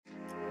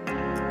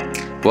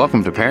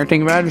Welcome to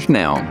Parenting Matters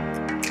Now,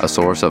 a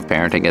source of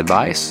parenting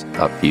advice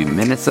a few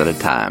minutes at a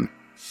time.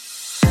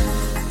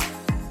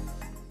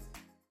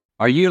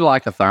 Are you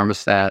like a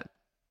thermostat?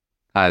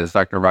 Hi, this is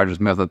Dr. Roger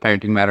Smith with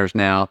Parenting Matters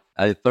Now.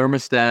 A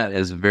thermostat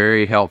is a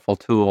very helpful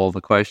tool. The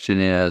question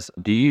is,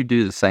 do you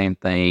do the same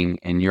thing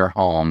in your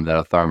home that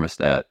a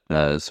thermostat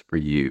does for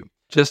you?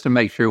 Just to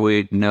make sure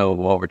we know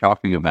what we're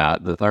talking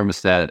about, the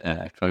thermostat,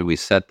 actually we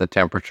set the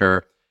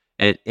temperature.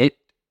 It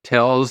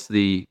tells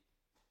the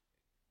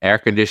air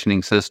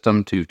conditioning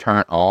system to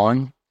turn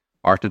on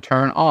or to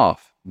turn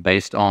off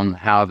based on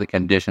how the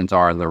conditions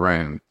are in the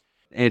room.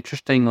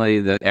 Interestingly,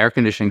 the air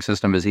conditioning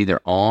system is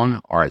either on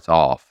or it's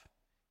off.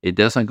 It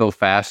doesn't go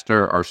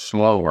faster or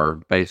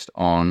slower based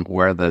on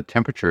where the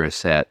temperature is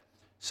set.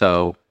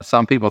 So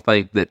some people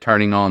think that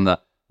turning on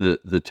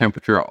the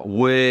temperature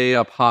way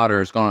up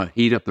hotter is going to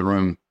heat up the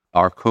room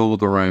or cool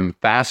the room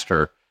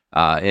faster.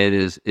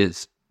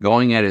 It's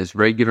going at its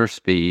regular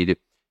speed,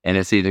 and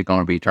it's either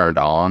going to be turned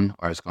on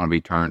or it's going to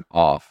be turned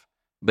off.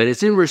 But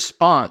it's in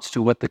response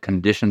to what the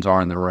conditions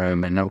are in the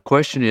room. And the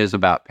question is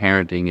about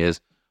parenting is,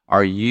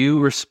 are you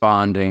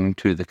responding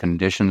to the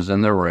conditions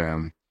in the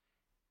room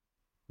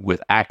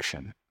with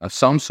action of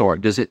some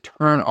sort? Does it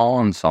turn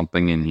on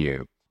something in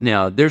you?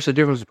 Now, there's a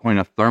difference between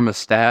a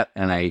thermostat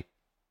and a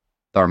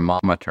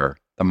thermometer.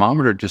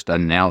 Thermometer just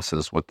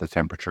announces what the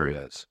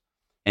temperature is.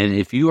 And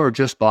if you are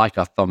just like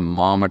a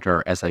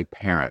thermometer as a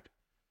parent,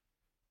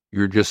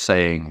 you're just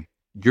saying,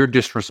 you're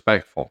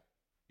disrespectful.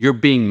 You're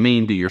being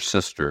mean to your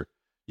sister.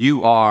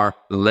 You are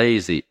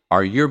lazy,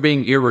 or you're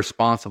being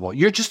irresponsible.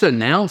 You're just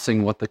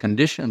announcing what the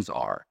conditions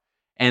are.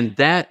 And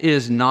that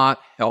is not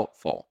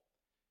helpful.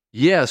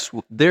 Yes,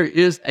 there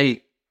is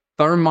a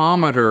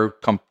thermometer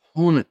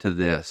component to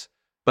this,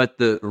 but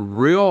the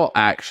real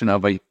action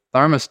of a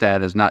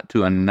thermostat is not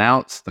to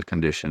announce the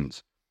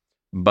conditions,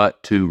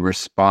 but to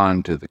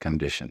respond to the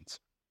conditions.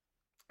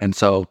 And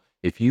so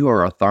if you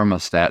are a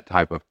thermostat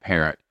type of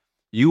parent,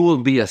 you will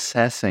be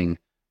assessing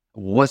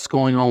what's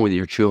going on with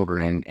your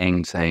children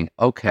and saying,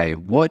 okay,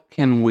 what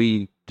can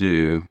we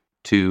do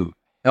to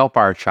help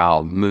our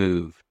child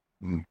move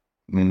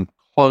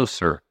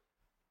closer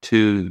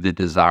to the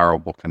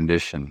desirable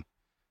condition?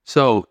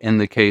 So in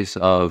the case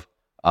of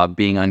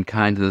being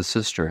unkind to the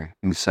sister,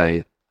 you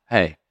say,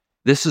 hey,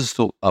 this is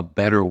a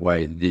better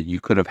way that you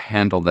could have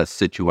handled that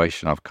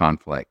situation of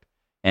conflict,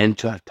 and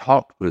to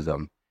talk with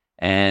them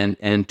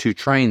and to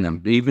train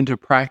them, even to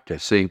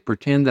practice. Say,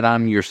 pretend that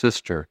I'm your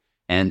sister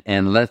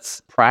and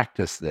let's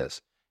practice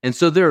this. And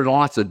so there are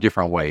lots of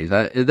different ways.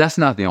 That's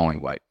not the only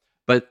way.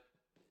 But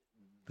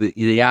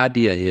the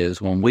idea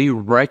is when we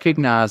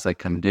recognize a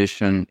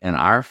condition in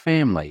our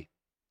family,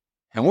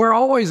 and we're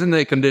always in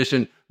that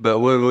condition, but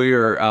when we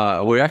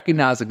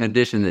recognize a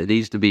condition that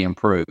needs to be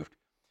improved,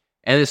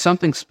 and it's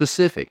something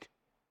specific,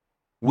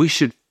 we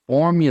should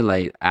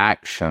formulate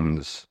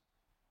actions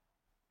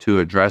to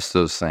address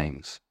those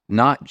things,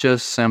 not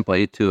just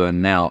simply to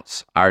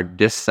announce our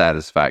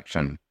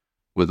dissatisfaction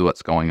with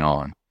what's going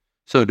on.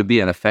 So to be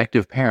an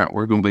effective parent,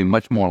 we're going to be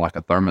much more like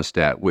a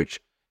thermostat, which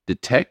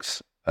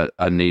detects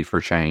a need for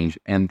change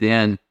and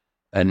then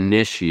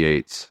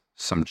initiates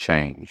some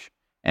change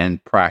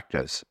and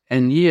practice.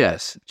 And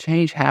yes,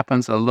 change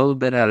happens a little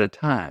bit at a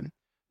time.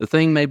 The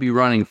thing may be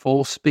running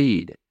full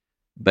speed,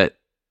 but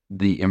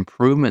the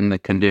improvement in the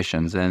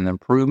conditions and the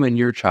improvement in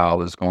your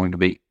child is going to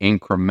be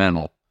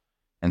incremental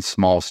and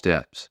small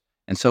steps.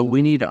 And so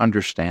we need to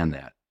understand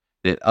that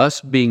us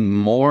being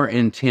more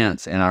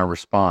intense in our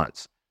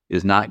response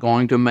is not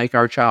going to make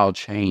our child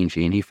change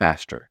any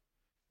faster.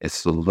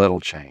 It's a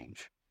little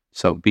change.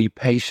 So be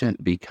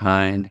patient, be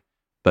kind,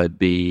 but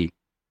be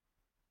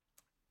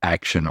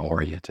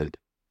action-oriented.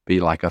 Be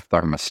like a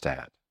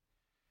thermostat.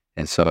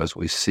 And so as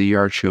we see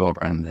our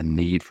children, the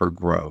need for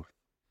growth,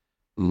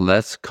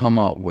 let's come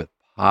up with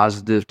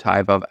positive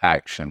type of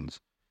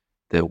actions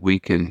that we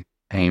can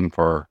aim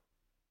for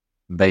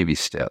baby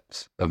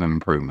steps of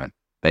improvement,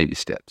 baby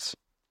steps.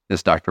 This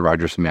is Dr.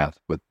 Roger Smith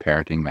with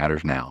Parenting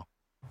Matters Now.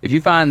 If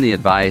you find the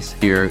advice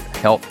here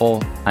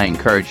helpful, I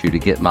encourage you to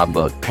get my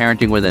book,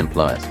 Parenting with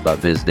Influence, by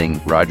visiting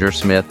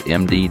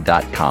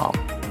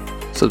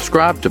rogersmithmd.com.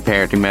 Subscribe to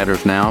Parenting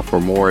Matters Now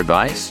for more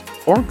advice,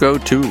 or go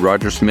to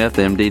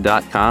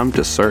rogersmithmd.com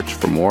to search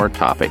for more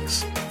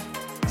topics.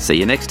 See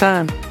you next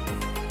time.